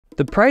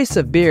The price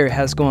of beer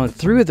has gone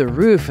through the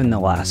roof in the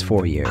last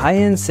 4 years.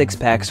 High-end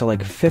six-packs are like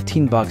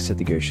 $15 at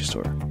the grocery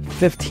store.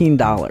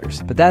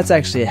 $15. But that's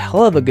actually a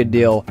hell of a good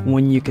deal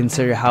when you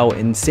consider how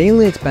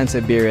insanely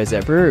expensive beer is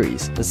at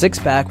breweries. The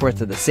six-pack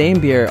worth of the same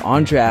beer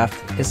on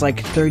draft is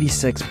like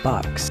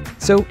 $36.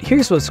 So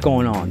here's what's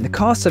going on. The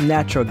cost of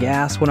natural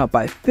gas went up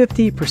by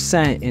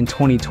 50% in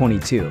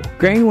 2022.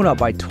 Grain went up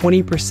by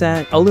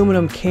 20%,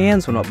 aluminum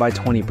cans went up by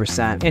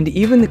 20%, and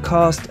even the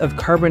cost of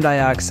carbon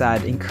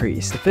dioxide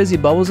increased. The fizzy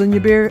bubbles in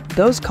your beer,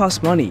 those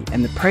cost money,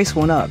 and the price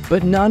went up.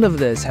 But none of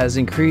this has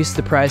increased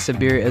the price of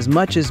beer as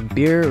much as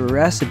beer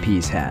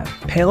recipes have.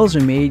 Pails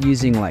are made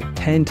using like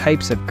 10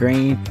 types of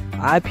grain.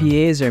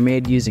 IPAs are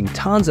made using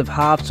tons of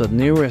hops with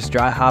numerous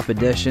dry hop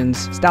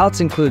additions. Stouts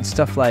include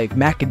stuff like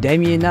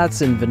macadamia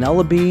nuts and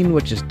vanilla bean,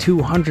 which is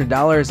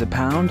 $200 a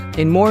pound.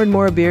 And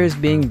more beers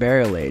being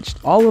barrel aged.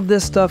 All of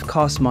this stuff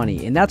costs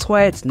money, and that's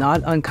why it's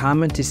not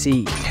uncommon to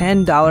see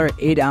 $10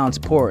 8-ounce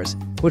pours,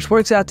 which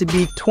works out to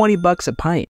be $20 a pint.